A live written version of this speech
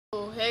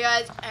So hey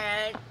guys,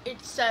 and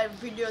it's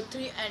video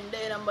 3 and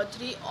day number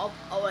 3 of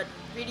our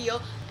video.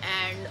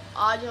 And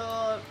आज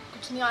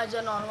कुछ नहीं, आज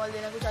normal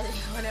देना, कुछ आज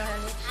होने वाला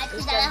नहीं, आज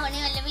कुछ ज़्यादा होने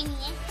वाला भी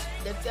नहीं है।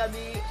 देखते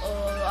अभी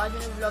आज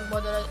मैंने व्लॉग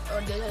बहुत ज़्यादा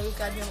देखा है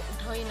कि आज मैं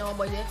उठा ही 9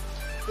 बजे,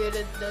 फिर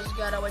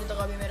 10-11 बजे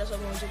तक अभी मेरा सब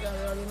हो चुका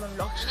है। अभी मैं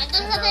व्लॉग मैं तो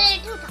सबसे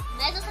लेट उठा,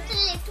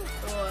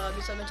 तो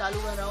अभी सब मैं चालू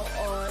कर रहा हूँ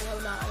और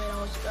मेरा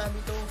हो चुका है।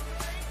 अभी तो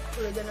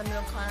थोड़ी देर में हम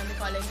लोग खाना भी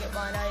खा लेंगे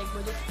 12-1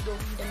 बजे, 2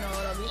 घंटे में।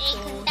 और अभी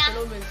तो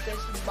चलो मिलते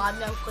हैं बाद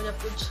में, आपको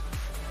जब कुछ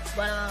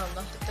बनाना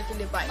होगा। तब तक के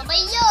लिए बाय।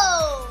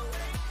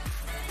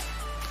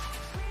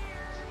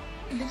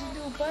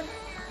 ऊपर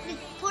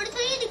थोड़ी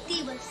थोड़ी दिखती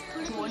है, बस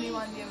थोड़ी पोनी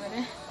बांध दी है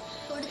मैंने,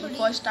 थोड़ी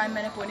फर्स्ट टाइम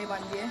मैंने पोनी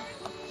बांध दी है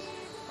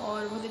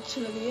और बहुत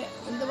अच्छी लग रही है।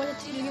 मुझे तो बहुत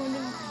अच्छी लगी, मुझे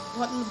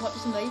बहुत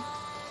पसंद आई।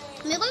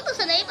 मेरे को भी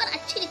पसंद आई, पर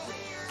अच्छी दिखती है।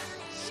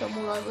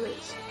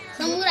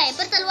 समुराई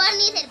पर तलवार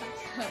नहीं है तेरे पास।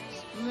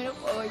 मेरे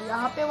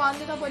यहाँ पे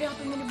बांधने का, पर यहाँ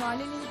पे मेरे बाल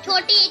ही नहीं,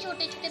 छोटे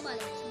बाल,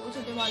 वो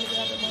छोटे बाल के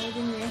यहाँ पे बाल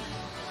भी नहीं है।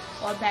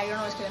 और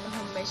बैकग्राउंड उसके लिए मैं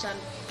हमेशा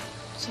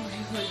सॉरी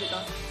बोल देता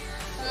हूँ,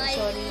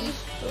 सॉरी।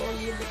 तो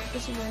ये देखो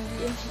कैसी बन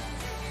रही है,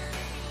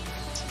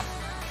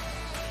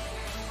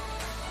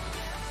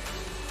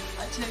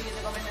 अच्छी लगी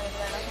तो कमेंट में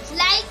बताना।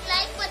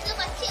 लाइक मतलब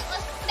अच्छी और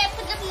सब्सक्राइब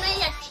मतलब नहीं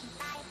अच्छी।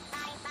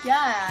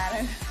 क्या यार,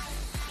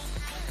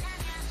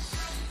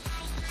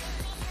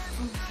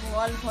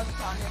 बॉल बहुत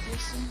काम है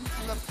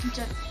मतलब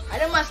टीचर।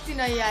 अरे मस्ती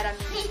नहीं यार,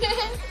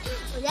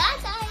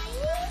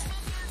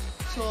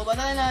 सो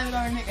बता देना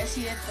कमेंट में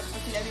कैसी है। तब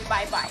तक के लिए अभी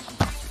बाय बाय।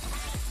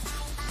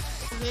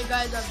 ये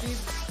गाइस अभी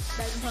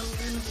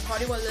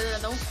सॉरी बोल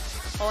देता हूँ।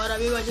 और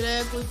अभी बज रहे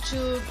हैं कुछ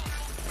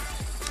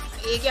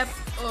 1 या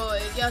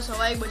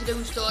 1:15 बज रहे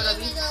कुछ तो, और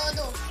अभी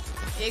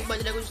 1 बज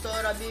रहे कुछ तो।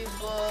 और अभी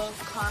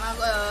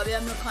अभी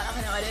हम लोग खाना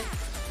खाने वाले।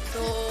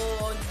 तो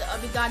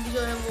अभी दादी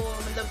जो है वो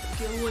मतलब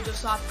गेहूँ जो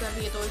साफ कर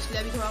रही है, तो इसलिए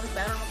अभी थोड़ा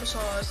बैकग्राउंड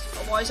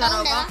में वॉइस आ रहा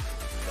होगा,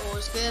 तो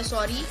उसके लिए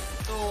सॉरी।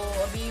 तो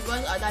अभी बस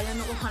दादी हम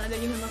लोग को खाना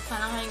देगी, हम लोग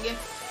खाना खाएंगे।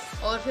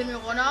 और फिर मेरे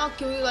को ना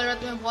क्योंकि कल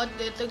रात में बहुत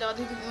देर तक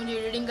जाती थी, क्योंकि मुझे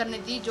रीडिंग करनी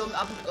थी। जो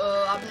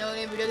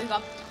आपने वीडियो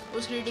देखा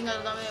उस रीडिंग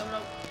करता था मैं,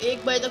 मतलब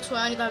 1 बजे तक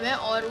सोया नहीं था मैं,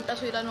 और उल्टा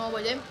सोया था 9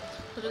 बजे।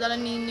 तो ज़्यादा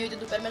नींद नहीं हुई थी,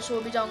 दोपहर में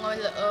सो भी जाऊँगा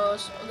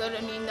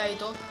अगर नींद आई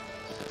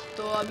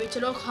तो अभी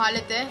चलो खा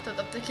लेते हैं। तो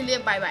तब तक के लिए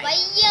बाय बाय।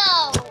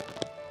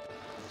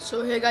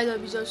 सो है गाइस,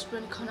 अभी जस्ट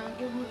मैंने खाना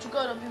हो चुका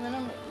है और अभी मैं ना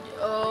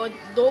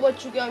 2 बज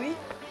चुके हैं, अभी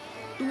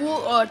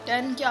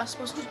 2:10 के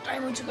आसपास कुछ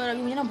टाइम हो चुका है।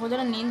 अभी मुझे ना बहुत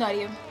ज़्यादा नींद आ रही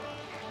है,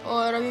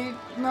 और अभी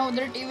मैं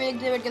उधर टीवी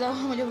देखते बैठ के था,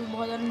 मुझे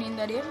बहुत ज़्यादा नींद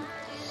आ रही है।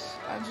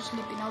 I am just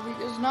sleeping now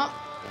because ना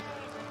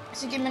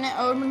इसी के मैंने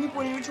और मम्मी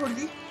पोनी भी छोड़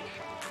दी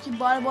कि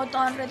बाल बहुत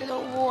तान रहे थे, तो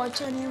वो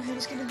अच्छा नहीं है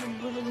इसके लिए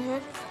है,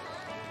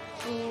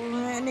 तो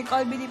मैं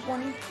निकाल भी दी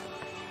पोनी।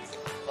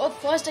 और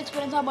फर्स्ट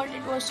एक्सपीरियंस था, but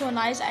it was so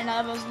nice and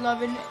I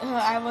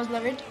was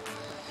love it.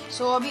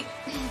 सो अभी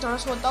थोड़ा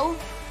सोता हूँ,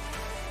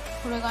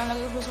 थोड़ा गाना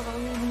लगा फिर सोता हूँ।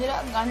 मुझे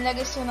गाने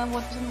लगे इससे ना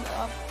बहुत पसंद,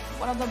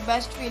 one of the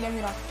best feel है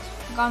मेरा।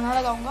 गाना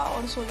लगाऊंगा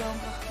और सो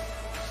जाऊंगा,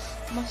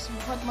 बस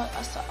बहुत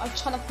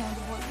अच्छा लगता है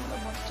मुझे, बहुत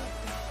अच्छा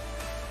लगता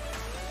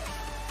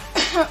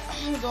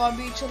है। तो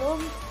अभी चलो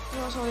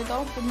थोड़ा सो देता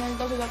हूँ, फिर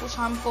मिलता हूँ आपको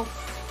शाम को।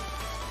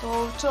 तो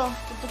चलो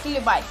तब तक के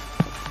लिए बाय।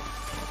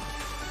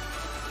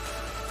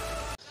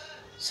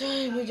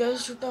 मैं जल्द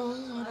छूटा हूँ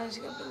महाराज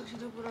का,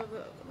 तो पूरा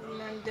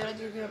मैं 13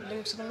 दिन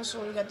के मैं सो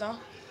गया था,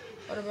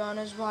 और अभी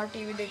आनस बाहर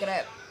टीवी देख रहा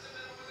है,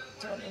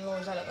 थोड़ा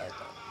मजा लगा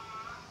था।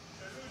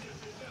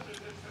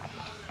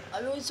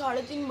 अभी वही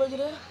 3:30 बज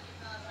रहे।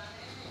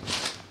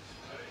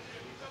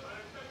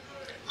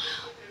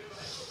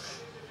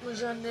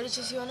 मुझे अंधेरे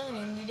से सिवा ना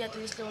नींद नहीं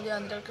आती, इसलिए मुझे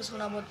अंदर के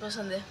सोना बहुत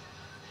पसंद है।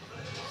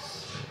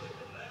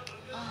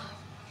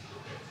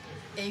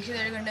 1 से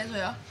 1.5 घंटे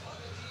सोया,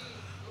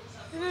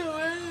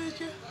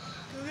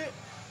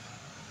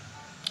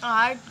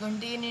 8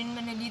 घंटे की नींद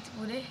मैंने ली थी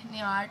पूरे,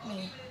 नहीं 8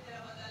 नहीं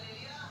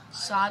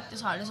 7 से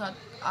 7.5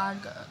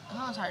 8,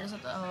 हाँ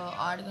 7.5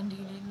 8 घंटे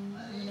की नींद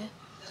मैंने।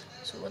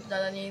 सुबह तो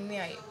ज़्यादा नींद नहीं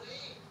आई।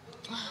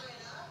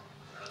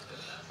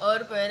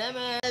 और पहले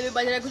मैं अभी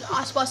बज रहा है कुछ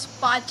आसपास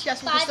 5 के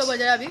आसपास तो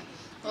बज रहा है अभी।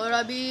 और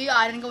अभी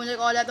आर्यन का मुझे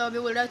कॉल आया, तो अभी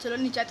बोल रहा है चलो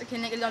नीचे तो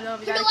खेलने के लिए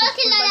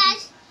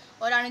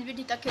और आनंद भी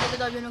ठीक ठाक खेले थे,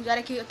 तो अभी हम लोग जा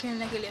रहे हैं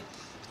खेलने के लिए।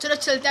 चलो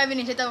चलते हैं अभी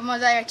नीचे, तब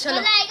मजा आएगा।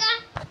 चलो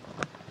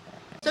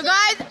तो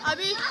गाइस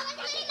अभी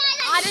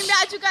आर्यन भी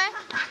आ चुका है,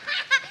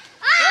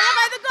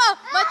 देखो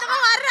बच्चों को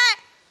मार रहा है।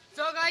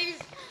 तो गाइस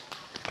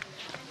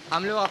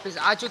हम लोग वापस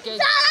आ चुके हैं।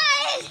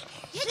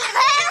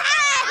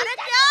 अरे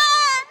क्या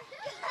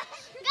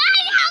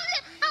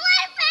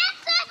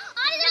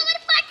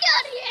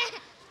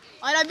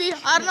और अभी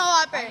हारना हो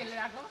वहाँ पे।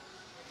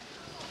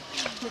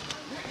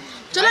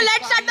 चलो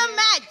लेट्स स्टार्ट द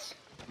मैच।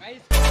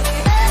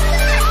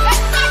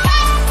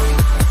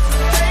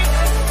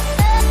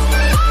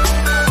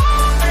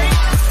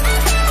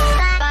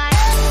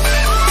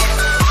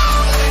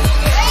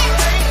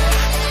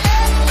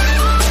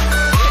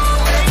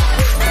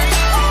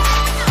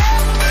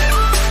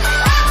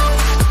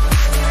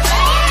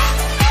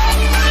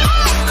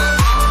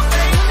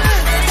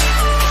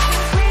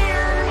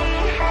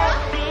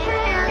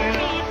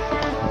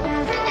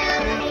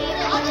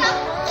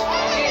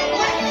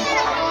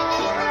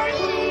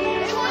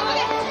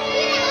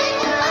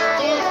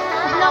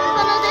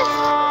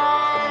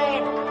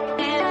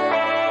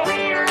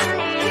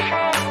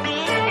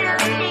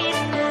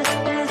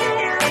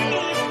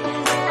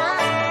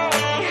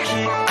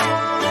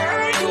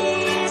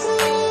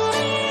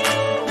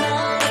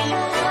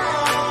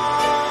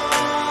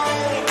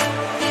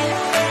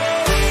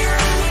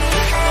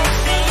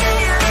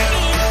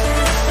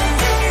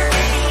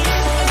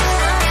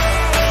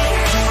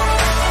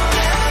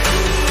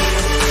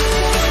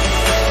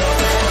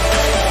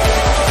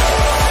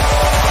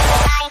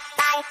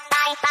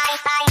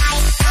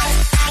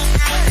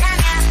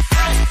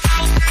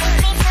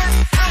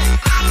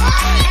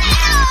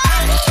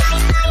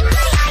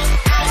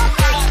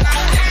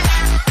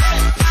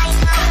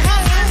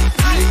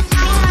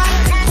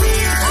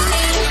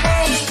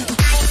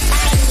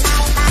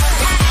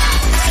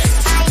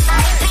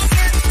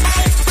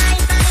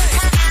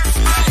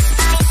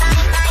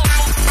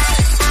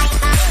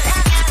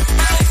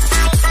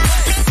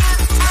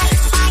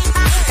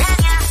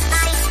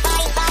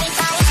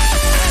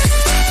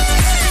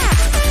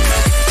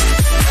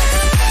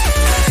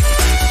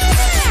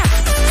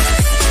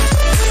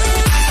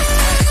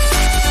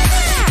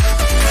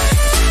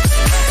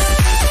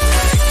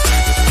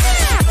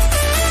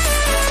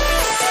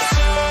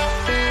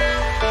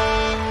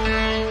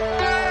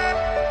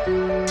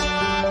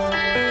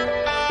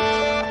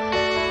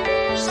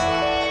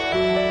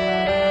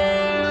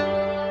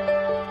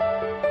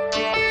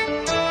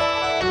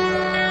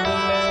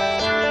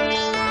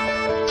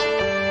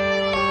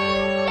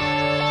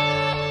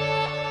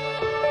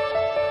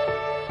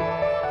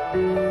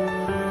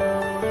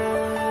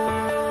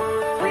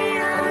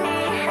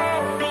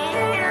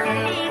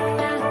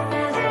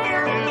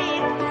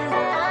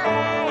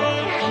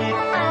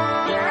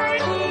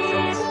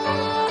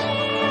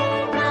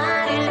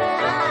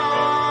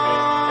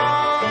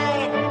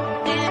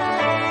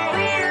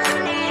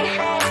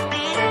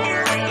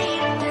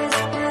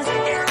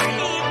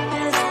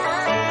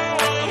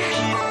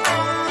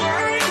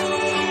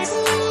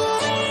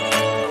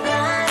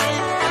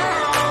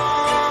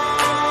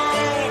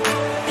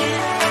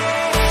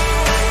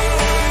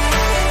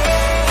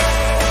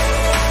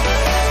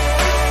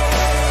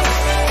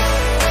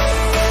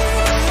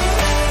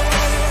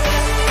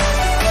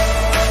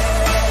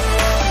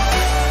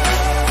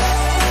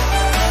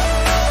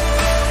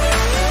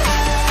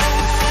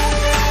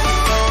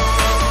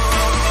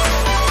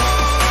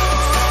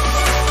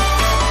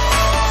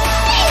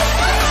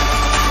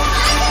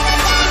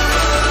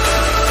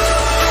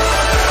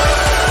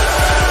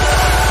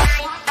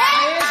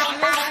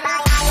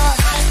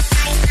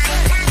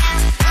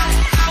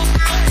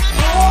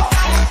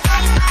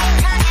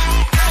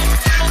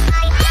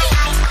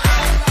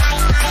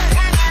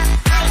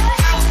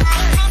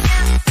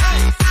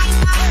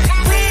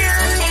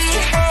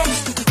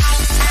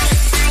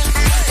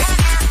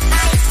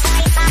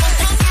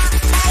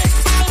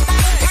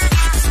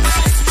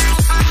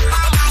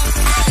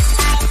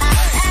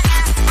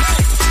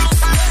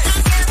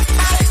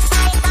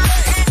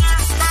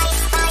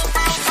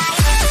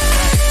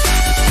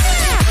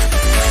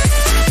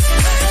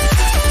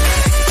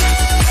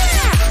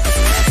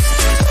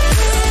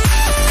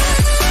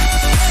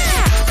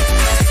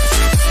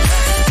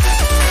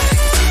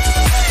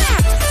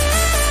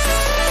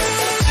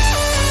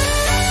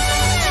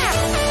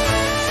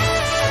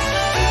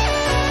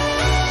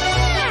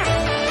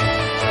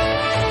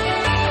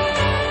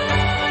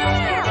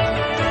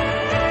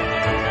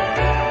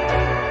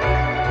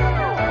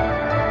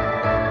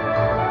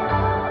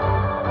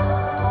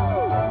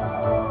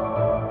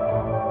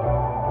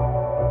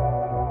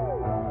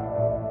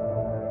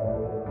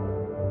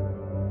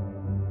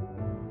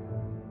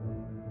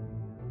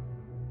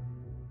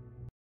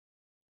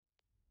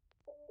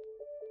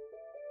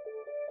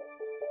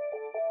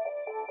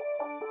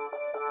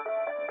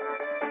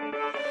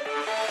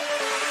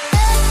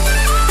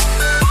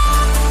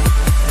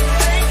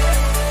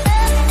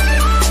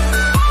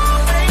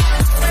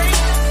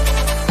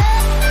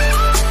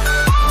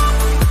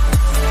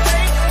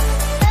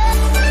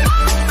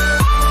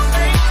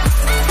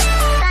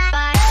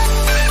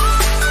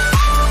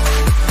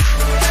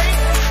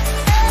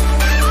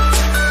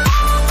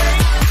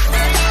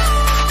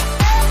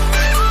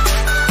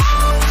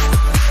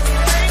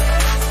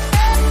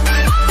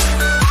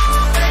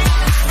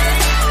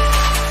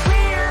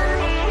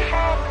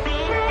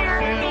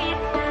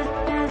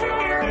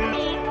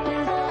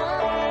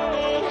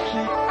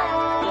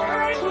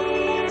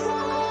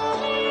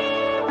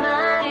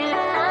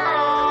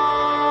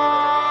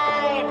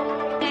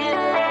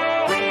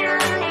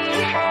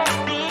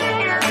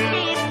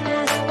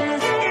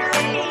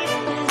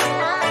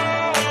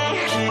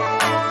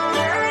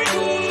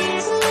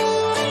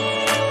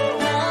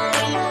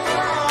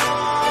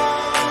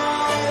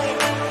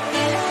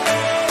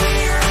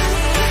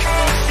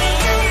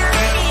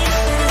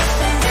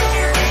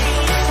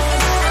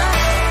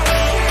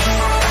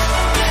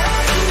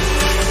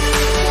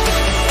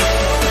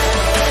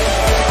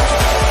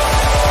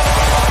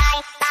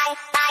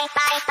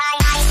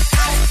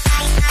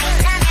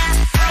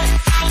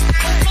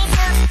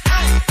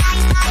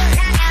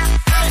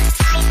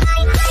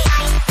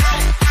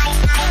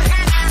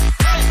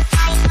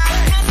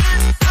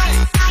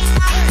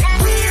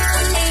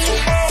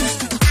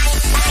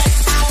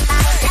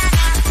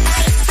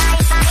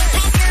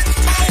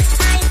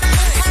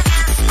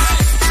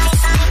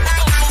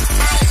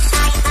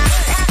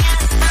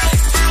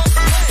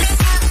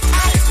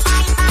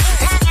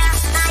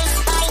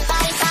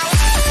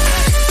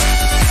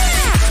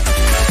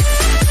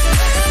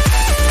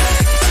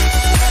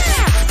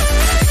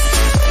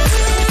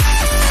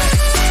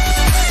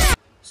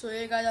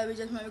 अभी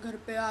जस्ट मैं घर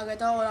पे आ गया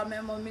था और अब मैं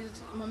मम्मी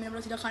ने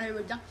बोला सीधा खाने पे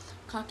बैठ जा।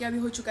 खा के अभी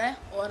हो चुका है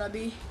और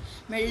अभी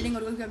मैं एडिटिंग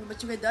करूँगी, अभी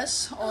बच्चे हुए 10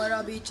 और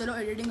अभी चलो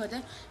एडिटिंग करते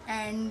हैं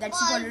and that's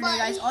it for today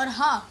guys. और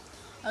हाँ,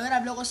 अगर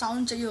आप लोगों को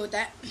साउंड चाहिए होता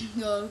है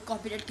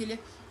कॉपीराइट के लिए,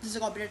 जैसे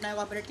कॉपीराइट ना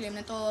कॉपीराइट क्लेम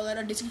है, तो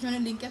अगर डिस्क्रिप्शन में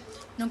लिंक है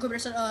नॉन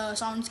कॉपीराइट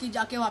साउंड्स की,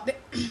 जाके वहाँ पे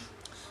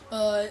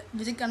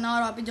विजिट करना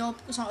और वहाँ पे जो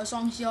सॉन्ग्स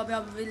चाहिए वहाँ पे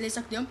आप ले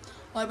सकते हो।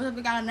 और बस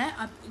आपको क्या करना है,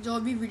 आप जो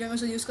भी वीडियो में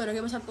यूज़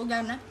करोगे बस आपको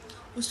क्या करना है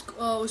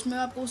उसमें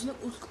आपको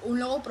उन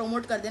लोगों को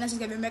प्रमोट कर देना,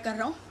 जिसके अभी मैं कर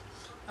रहा हूँ।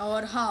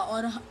 और हाँ,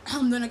 और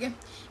हम दोनों के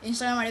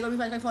इंस्टाग्राम आईडी को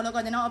भी फॉलो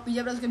कर देना और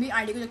पीजे प्लस के भी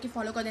आईडी को जाके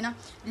फॉलो कर देना,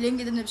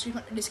 link in the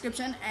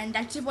description. And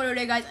that's it for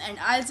today guys and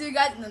I will see you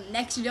guys in the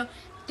next video.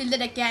 Till the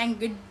take care and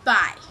good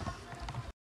bye.